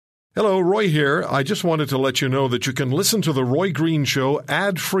Hello, Roy here. I just wanted to let you know that you can listen to The Roy Green Show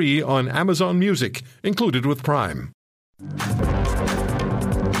ad-free on Amazon Music, included with Prime.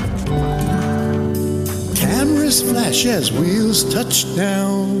 Cameras flash as wheels touch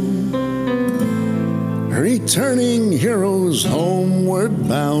down, returning heroes homeward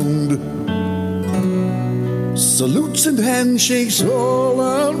bound. Salutes and handshakes all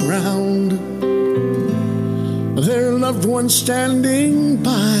around, their loved ones standing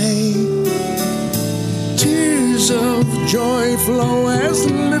by. Tears of joy flow as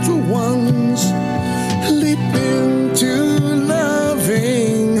little ones leap into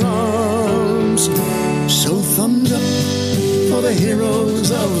loving arms. So thumbs up for the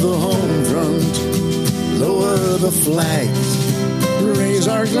heroes of the home front. Lower the flags, raise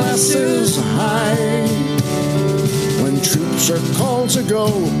our glasses high. When troops are called to go,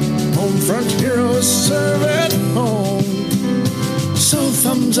 home front heroes serve at home. So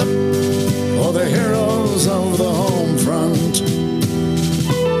thumbs up for the heroes of the home front.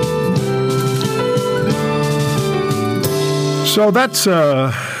 So that's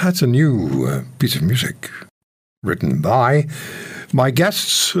a new piece of music written by my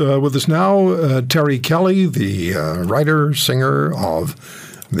guests with us now, Terry Kelly, the writer, singer of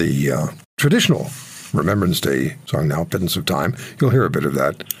the traditional Remembrance Day song, Now Pittance of Time. You'll hear a bit of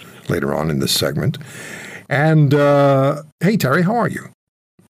that later on in this segment. And, hey, Terry, how are you?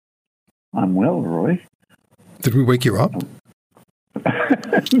 I'm well, Roy. Did we wake you up?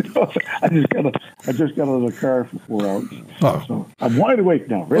 No, I just got out of the car for 4 hours. Oh. So I'm wide awake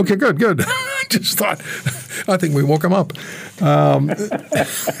now. Ready? Okay, good. I think we woke him up.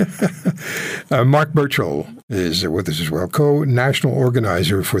 Marc Burchell is with us as well, co-national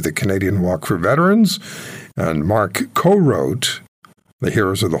organizer for the Canadian Walk for Veterans. And Marc co-wrote The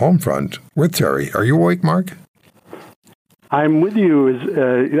Heroes of the Homefront with Terry. Are you awake, Marc? I'm with you.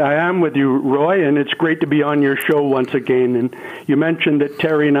 I am with you, Roy, and it's great to be on your show once again. And you mentioned that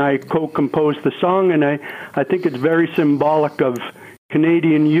Terry and I co-composed the song, and I think it's very symbolic of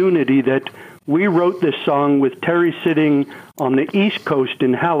Canadian unity that we wrote this song with Terry sitting on the East Coast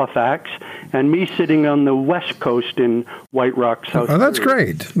in Halifax and me sitting on the West Coast in White Rock, South Korea. Oh, that's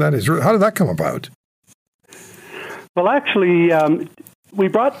great. That is. How did that come about? Well, actually, we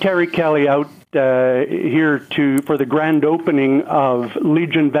brought Terry Kelly out here for the grand opening of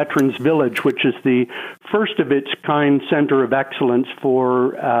Legion Veterans Village, which is the first of its kind center of excellence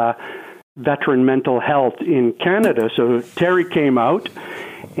for veteran mental health in Canada. So Terry came out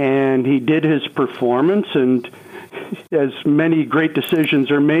and he did his performance, and as many great decisions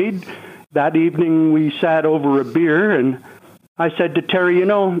are made, that evening we sat over a beer and I said to Terry,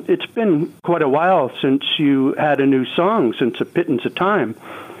 it's been quite a while since you had a new song, since A Pittance of Time.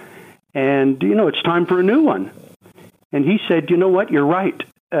 And, it's time for a new one. And he said, you know what, you're right.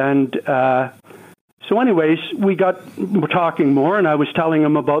 And so anyways, we're talking more, and I was telling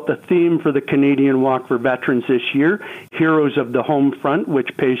him about the theme for the Canadian Walk for Veterans this year, Heroes of the Home Front,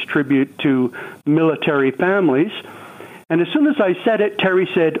 which pays tribute to military families. And as soon as I said it, Terry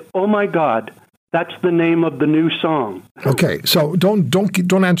said, oh, my God, that's the name of the new song. Okay, so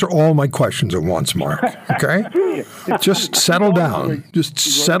don't answer all my questions at once, Marc. Okay, just settle down. Just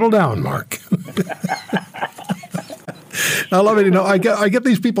settle down, Marc. I love it. I get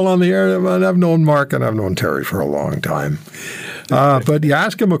these people on the air, and I've known Marc and I've known Terry for a long time. But you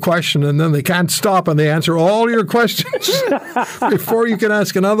ask them a question, and then they can't stop, and they answer all your questions before you can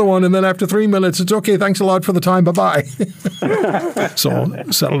ask another one. And then after 3 minutes, it's okay. Thanks a lot for the time. Bye-bye. So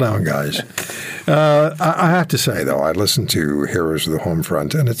settle down, guys. I have to say, though, I listened to Heroes of the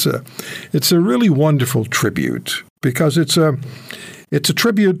Homefront, and it's a really wonderful tribute because it's a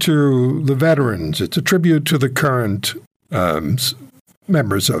tribute to the veterans. It's a tribute to the current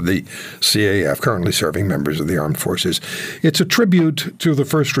members of the CAF, currently serving members of the armed forces. It's a tribute to the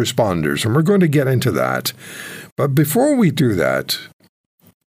first responders, and we're going to get into that. But before we do that,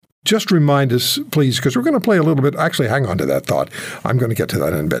 just remind us, please, because we're going to play a little bit. Actually, hang on to that thought. I'm going to get to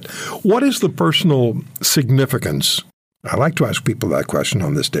that in a bit. What is the personal significance? I like to ask people that question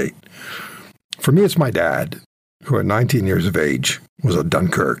on this date. For me, it's my dad, who at 19 years of age was at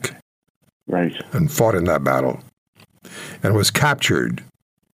Dunkirk. Right. And fought in that battle and was captured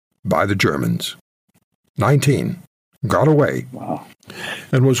by the Germans. 19. Got away. Wow.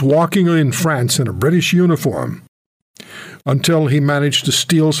 And was walking in France in a British uniform until he managed to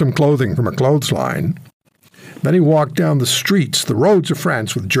steal some clothing from a clothesline. Then he walked down the streets, the roads of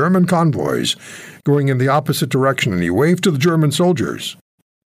France with German convoys going in the opposite direction, and he waved to the German soldiers.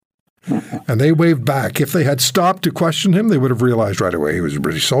 And they waved back. If they had stopped to question him, they would have realized right away he was a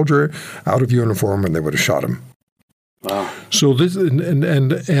British soldier, out of uniform, and they would have shot him. Wow. So this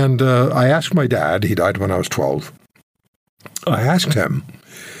and I asked my dad. He died when I was 12. I asked him,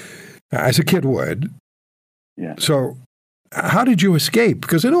 as a kid would. Yeah. So, how did you escape?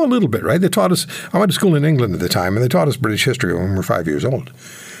 Because I know a little bit, right? They taught us. I went to school in England at the time, and they taught us British history when we were 5 years old.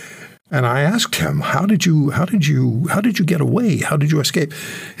 And I asked him, how did you get away? How did you escape?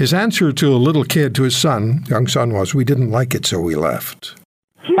 His answer to a little kid, to his young son, was, "We didn't like it, so we left."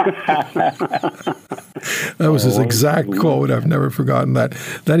 That was his exact quote. I've never forgotten that.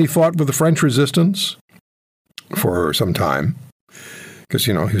 Then he fought with the French resistance for some time because,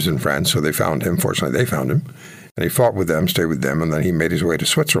 he was in France, so they found him. Fortunately, they found him. And he fought with them, stayed with them, and then he made his way to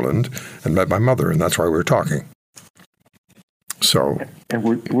Switzerland and met my mother, and that's why we were talking. So, and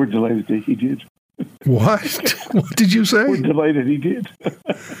we're delighted that he did. What? What did you say? We're delighted he did.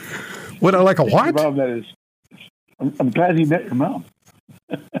 What, I like a what? Your mom, that is. I'm glad he met your mom.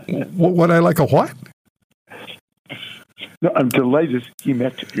 What, I like a what? No, I'm delighted he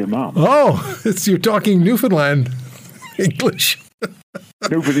met your mom. Oh, you're talking Newfoundland English.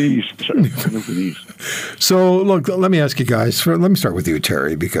 Newfoundlandese, sir. Newfoundlandese. So, look, let me ask you guys. Let me start with you,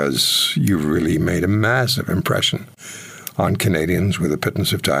 Terry, because you really made a massive impression on Canadians with a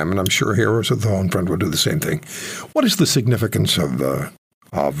pittance of time, and I'm sure heroes of the Homefront will do the same thing. What is the significance of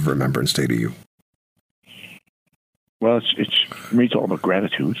Remembrance Day to you? Well, it's for me, it's all about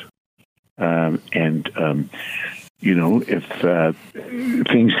gratitude, if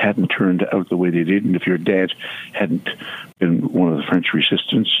things hadn't turned out the way they did, and if your dad hadn't been one of the French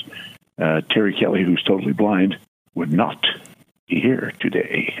resistance, Terry Kelly, who's totally blind, would not be here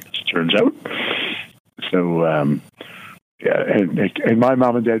today, as it turns out. So, and my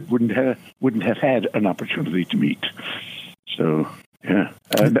mom and dad wouldn't have had an opportunity to meet. So, yeah,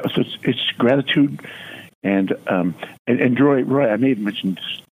 so it's gratitude. And Roy, I may have mentioned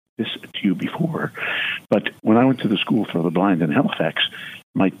this to you before, but when I went to the School for the Blind in Halifax,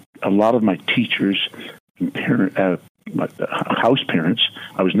 a lot of my teachers and my house parents,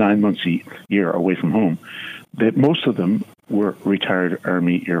 I was 9 months a year away from home, that most of them were retired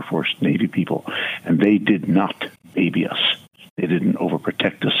Army, Air Force, Navy people, and they did not baby us. They didn't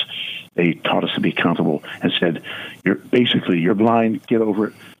overprotect us. They taught us to be accountable and said, "You're blind. Get over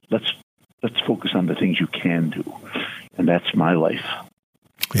it. Let's focus on the things you can do." And that's my life.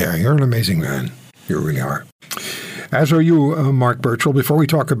 Yeah, you're an amazing man. You really are. As are you, Marc Burchell. Before we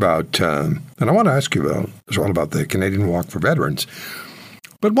talk about, and I want to ask you as well about the Canadian Walk for Veterans,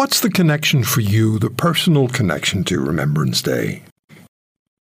 but what's the connection for you, the personal connection to Remembrance Day?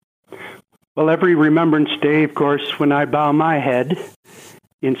 Well, every Remembrance Day, of course, when I bow my head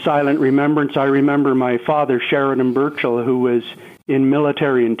in silent remembrance, I remember my father, Sheridan Burchell, who was in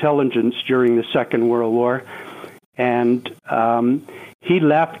military intelligence during the Second World War. And he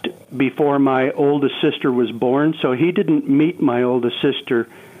left before my oldest sister was born, so he didn't meet my oldest sister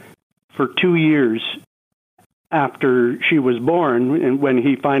for 2 years after she was born, and when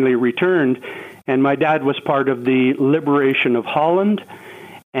he finally returned. And my dad was part of the liberation of Holland,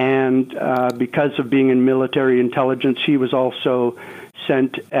 and because of being in military intelligence, he was also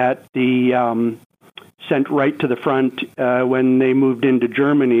sent right to the front when they moved into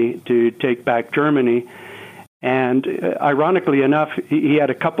Germany to take back Germany. And ironically enough, he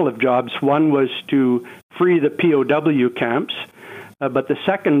had a couple of jobs. One was to free the POW camps, but the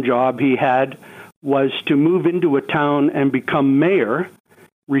second job he had was to move into a town and become mayor,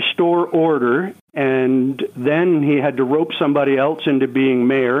 restore order, and then he had to rope somebody else into being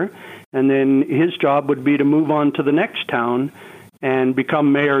mayor, and then his job would be to move on to the next town and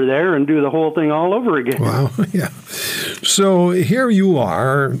become mayor there and do the whole thing all over again. Wow, yeah. So here you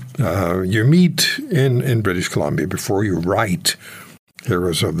are, you meet in British Columbia before you write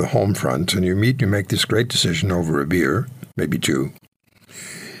Heroes of the Homefront, and you make this great decision over a beer, maybe two.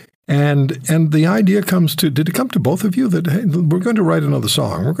 And the idea did it come to both of you that, hey, we're going to write another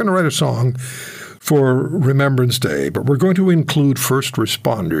song. We're going to write a song for Remembrance Day, but we're going to include first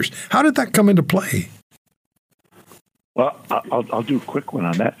responders. How did that come into play? Well, I'll do a quick one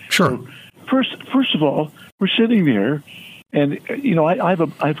on that. Sure. So first of all, we're sitting there, and I have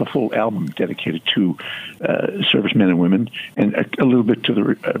a full album dedicated to servicemen and women, and a little bit to the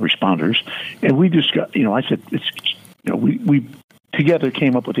responders. And we discussed. I said we together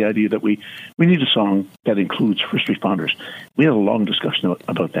came up with the idea that we need a song that includes first responders. We had a long discussion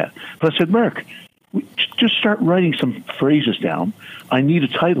about that. But I said, Marc, just start writing some phrases down. I need a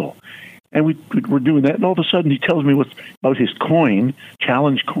title. And we're doing that, and all of a sudden he tells me about his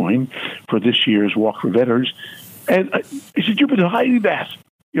challenge coin for this year's Walk for Veterans. And he said, "You've been hiding that,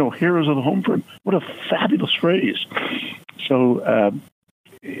 Heroes of the Homefront." What a fabulous phrase! So,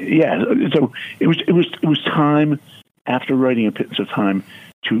 so it was time after writing A Pittance of Time,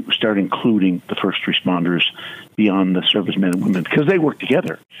 to start including the first responders beyond the servicemen and women, because they work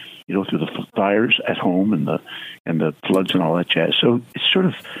together, through the fires at home and the floods and all that jazz. So it sort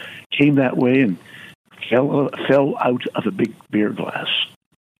of came that way and fell out of a big beer glass.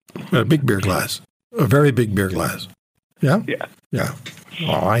 A big beer glass. A very big beer glass. Yeah? Yeah. Yeah.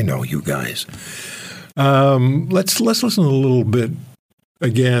 Oh, I know you guys. Let's listen a little bit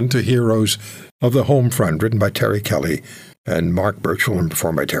again to Heroes of the Homefront, written by Terry Kelly and Marc Burchell and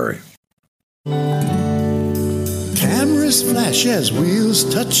performed by Terry. Cameras flash as wheels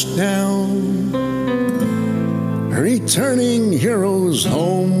touch down, returning heroes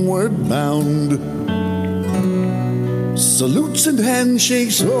homeward bound. Salutes and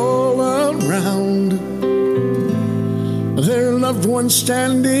handshakes all around, their loved ones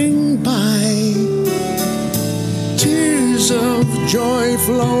standing by. Tears of joy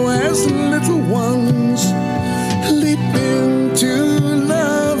flow as little ones leap into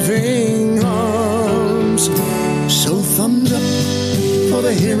loving arms. So thumbs up for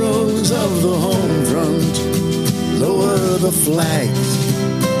the heroes of the home front. Lower the flags,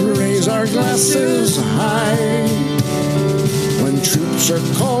 raise our glasses high. When troops are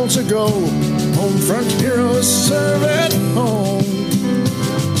called to go, home front heroes serve at home.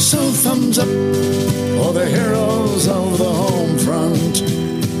 So thumbs up for the heroes of the home front.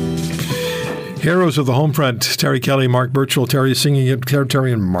 Heroes of the Homefront, Terry Kelly, Marc Burchell. Terry singing it.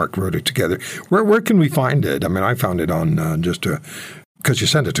 Terry and Marc wrote it together. Where can we find it? I mean, I found it on because you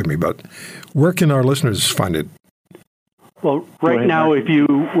sent it to me, but where can our listeners find it? Well, right now, if you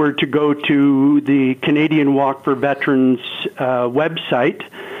were to go to the Canadian Walk for Veterans website,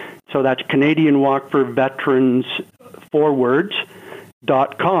 so that's Canadian Walk for Veterans .com,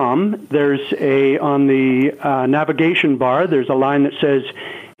 there's on the navigation bar, there's a line that says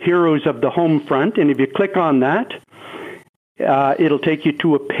Heroes of the Homefront, and if you click on that, it'll take you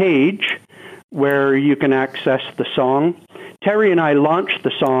to a page where you can access the song. Terry and I launched the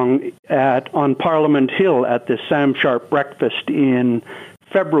song on Parliament Hill at the Sam Sharp Breakfast in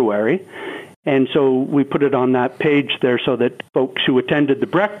February, and so we put it on that page there so that folks who attended the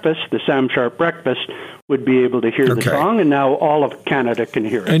breakfast, the Sam Sharp Breakfast, would be able to hear the song, and now all of Canada can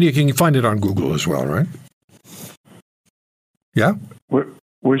hear it. And you can find it on Google as well, right? Yeah?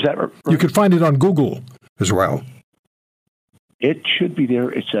 Where's that? You can find it on Google as well. It should be there.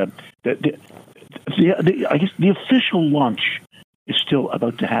 It's I guess the official launch is still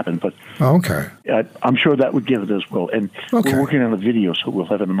about to happen, but I'm sure that would give it as well. And we're working on a video, so we'll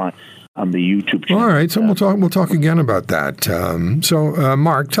have it on the YouTube channel. All right, so we'll talk again about that. So,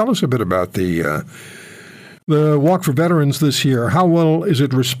 Marc, tell us a bit about the Walk for Veterans this year. How well is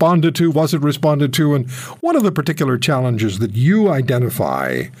it responded to? Was it responded to? And what are the particular challenges that you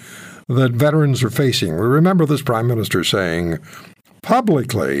identify that veterans are facing? We remember this Prime Minister saying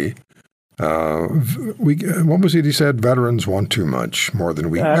publicly, what was it he said? Veterans want too much, more than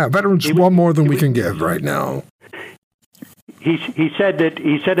we. Veterans want more than we can give right now. He said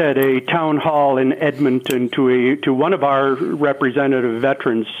at a town hall in Edmonton to one of our representative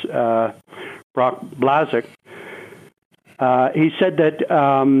veterans, Brock Blazek. He said that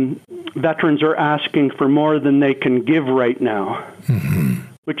veterans are asking for more than they can give right now,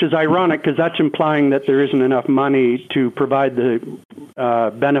 which is ironic because that's implying that there isn't enough money to provide the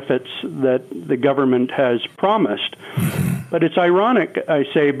benefits that the government has promised. But it's ironic, I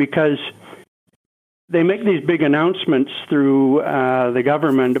say, because they make these big announcements through the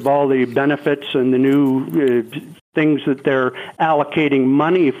government of all the benefits and the new things that they're allocating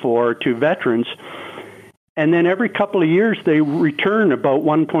money for to veterans. And then every couple of years, they return about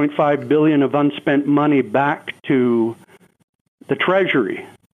 $1.5 billion of unspent money back to the Treasury.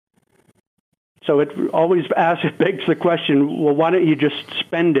 So it always begs the question, well, why don't you just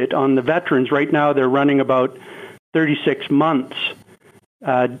spend it on the veterans? Right now, they're running about 36 months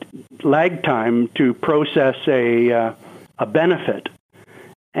lag time to process a benefit,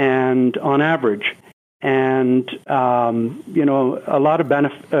 and on average, and a lot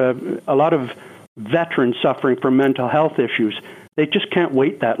of veterans suffering from mental health issues, they just can't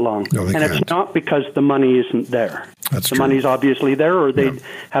wait that long. No, they can't. It's not because the money isn't there. That's the true. Money's obviously there, or they'd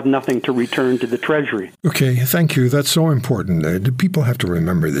have nothing to return to the Treasury. Okay, thank you. That's so important. People have to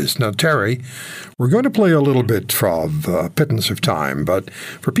remember this. Now, Terry, we're going to play a little bit of Pittance of Time, but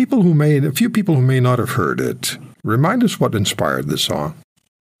for a few people who may not have heard it, remind us what inspired this song.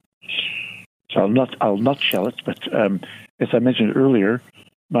 So I'll nutshell it, but as I mentioned earlier,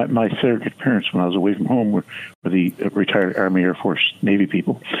 my surrogate parents, when I was away from home, were the retired Army, Air Force, Navy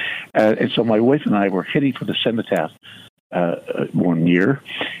people. And so my wife and I were heading for the cenotaph 1 year,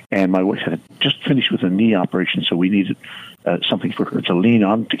 and my wife had just finished with a knee operation, so we needed something for her to lean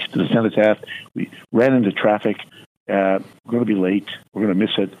on to get to the cenotaph. We ran into traffic. We're going to be late. We're going to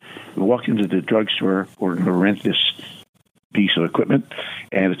miss it. We walk into the drugstore. We're going to rent this piece of equipment,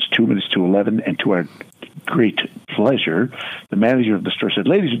 and it's 2 minutes to 11, and to our great pleasure, the manager of the store said,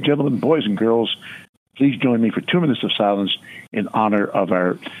 "Ladies and gentlemen, boys and girls, please join me for 2 minutes of silence in honor of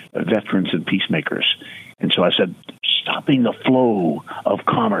our veterans and peacemakers." And so I said, stopping the flow of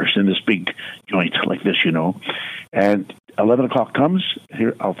commerce in this big joint like this, And 11 o'clock comes.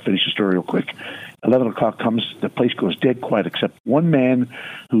 Here, I'll finish the story real quick. 11 o'clock comes. The place goes dead quiet except one man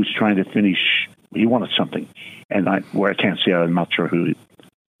who's trying to finish. He wanted something. And I can't say, I'm not sure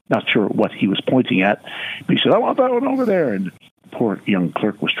what he was pointing at. But he said, "I want that one over there." And the poor young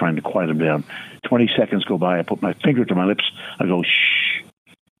clerk was trying to quiet him down. 20 seconds go by. I put my finger to my lips. I go, "Shh."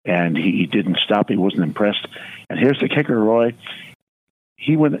 And he didn't stop. He wasn't impressed. And here's the kicker, Roy.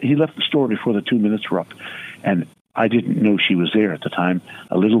 He left the store before the 2 minutes were up. And I didn't know she was there at the time.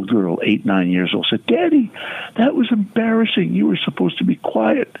 A little girl, 8, 9 years old, said, "Daddy, that was embarrassing. You were supposed to be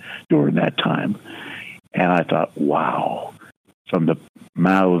quiet during that time." And I thought, wow, from the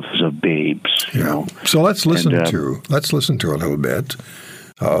mouths of babes. So let's listen to a little bit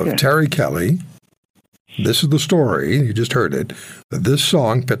of Terry Kelly. This is the story, you just heard it, that this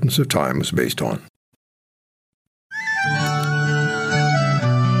song, Pittance of Time, was based on.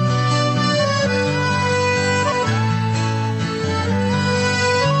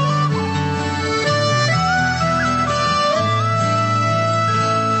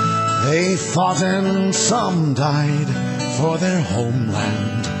 They fought and some died for their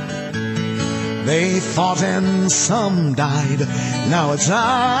homeland. They fought and some died, now it's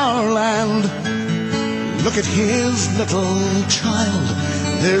our land. Look at his little child,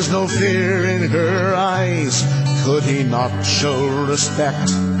 there's no fear in her eyes. Could he not show respect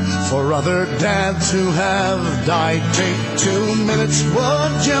for other dads who have died? Take 2 minutes,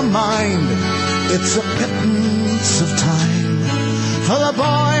 would you mind? It's a pittance of time for the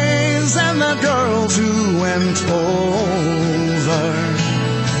boys and the girls who went over.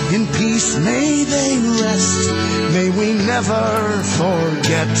 In peace may they rest, may we never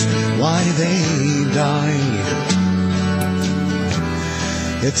forget why they died.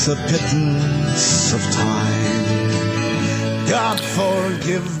 It's a pittance of time. God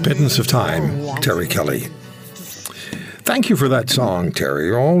forgive me. Pittance of Time, Terry Kelly. Thank you for that song,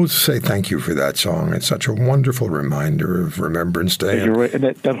 Terry. I always say thank you for that song. It's such a wonderful reminder of Remembrance Day. You're right. And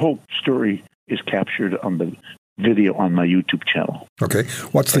that whole story is captured on the video on my YouTube channel. Okay.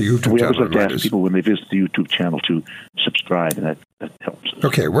 What's the YouTube channel? We always like to ask people when they visit the YouTube channel to subscribe, and that helps.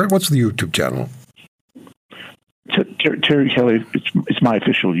 Okay. What's the YouTube channel? Terry Kelly, it's my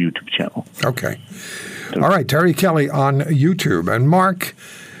official YouTube channel. Okay. All right. Terry Kelly on YouTube. And Marc,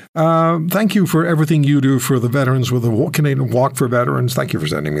 thank you for everything you do for the veterans with the Canadian Walk for Veterans. Thank you for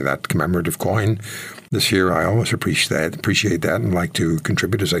sending me that commemorative coin this year. I always appreciate that and like to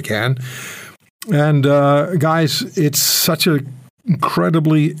contribute as I can. And guys, it's such an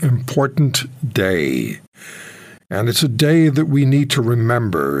incredibly important day. And it's a day that we need to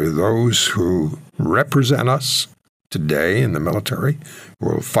remember those who represent us today in the military, who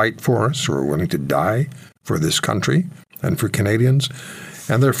will fight for us, who are willing to die for this country and for Canadians,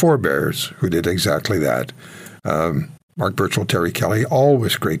 and their forebears who did exactly that. Marc Burchell, Terry Kelly,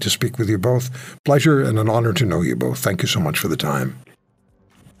 always great to speak with you both. Pleasure and an honor to know you both. Thank you so much for the time.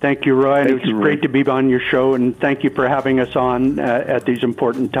 Thank you, Roy. It was great to be on your show, and thank you for having us on at these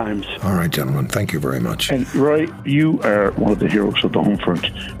important times. All right, gentlemen. Thank you very much. And Roy, you are one of the heroes of the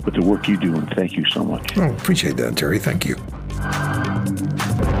Homefront with the work you do, and thank you so much. Oh, appreciate that, Terry. Thank you.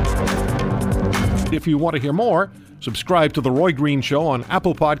 If you want to hear more, subscribe to The Roy Green Show on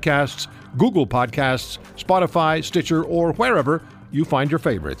Apple Podcasts, Google Podcasts, Spotify, Stitcher, or wherever you find your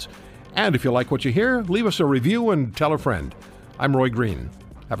favorites. And if you like what you hear, leave us a review and tell a friend. I'm Roy Green.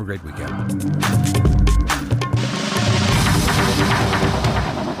 Have a great weekend.